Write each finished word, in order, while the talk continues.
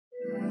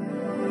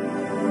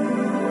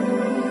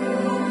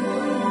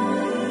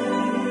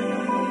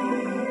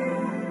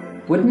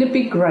Wouldn't it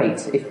be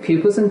great if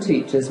pupils and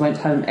teachers went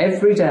home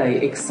every day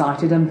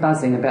excited and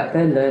buzzing about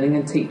their learning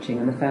and teaching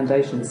in the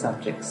foundation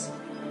subjects?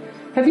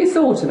 Have you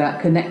thought about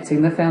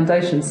connecting the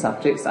foundation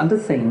subjects under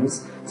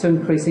themes to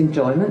increase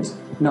enjoyment,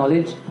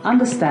 knowledge,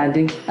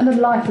 understanding and a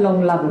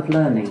lifelong love of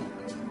learning?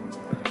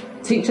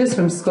 Teachers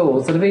from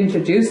schools that have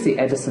introduced the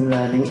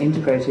EdisonLearning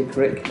integrated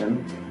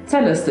curriculum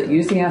tell us that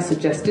using our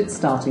suggested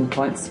starting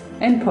points,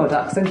 end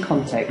products and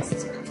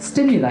contexts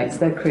stimulates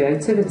their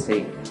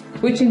creativity,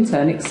 which in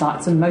turn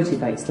excites and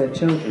motivates their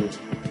children.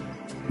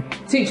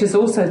 Teachers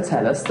also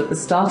tell us that the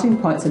starting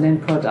points and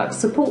end products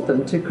support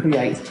them to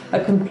create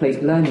a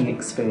complete learning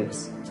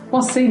experience,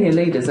 while senior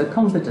leaders are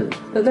confident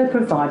that they're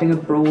providing a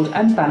broad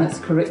and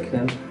balanced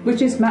curriculum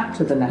which is mapped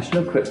to the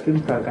national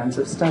curriculum programmes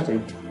of study.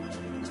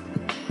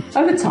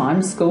 Over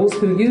time, schools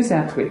who use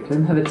our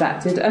curriculum have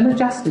adapted and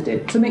adjusted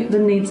it to meet the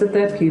needs of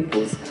their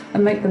pupils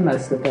and make the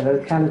most of their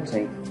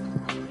locality.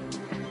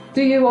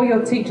 Do you or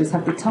your teachers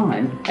have the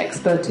time,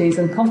 expertise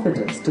and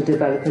confidence to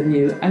develop a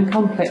new and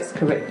complex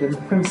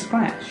curriculum from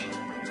scratch?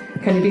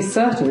 Can you be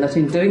certain that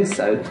in doing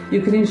so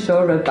you can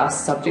ensure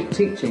robust subject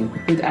teaching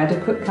with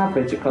adequate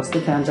coverage across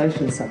the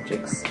foundation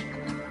subjects?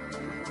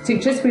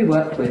 Teachers we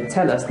work with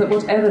tell us that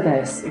whatever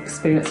their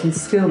experience and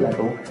skill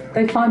level,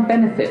 they find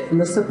benefit from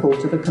the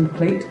support of a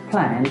complete,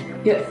 planned,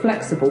 yet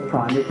flexible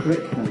primary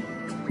curriculum.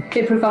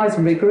 It provides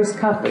rigorous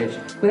coverage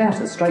without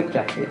a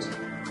straitjacket.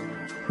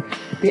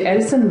 The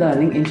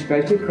EdisonLearning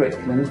integrated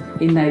curriculum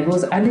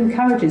enables and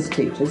encourages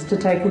teachers to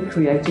take a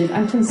creative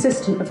and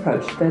consistent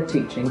approach to their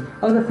teaching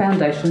of the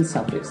foundation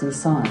subjects in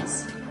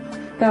science.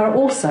 There are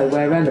also,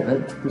 where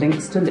relevant,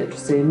 links to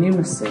literacy and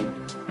numeracy.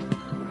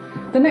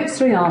 The next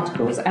 3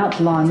 articles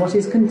outline what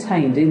is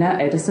contained in our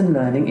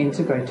EdisonLearning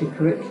integrated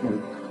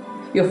curriculum.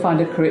 You'll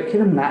find a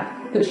curriculum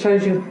map that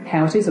shows you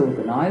how it is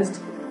organised,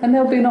 and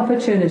there'll be an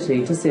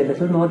opportunity to see a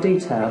little more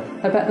detail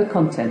about the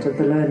content of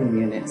the learning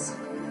units.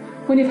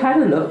 When you've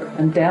had a look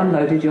and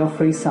downloaded your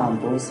free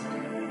samples,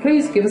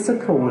 please give us a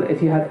call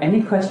if you have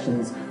any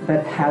questions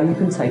about how you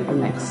can take the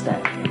next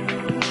step.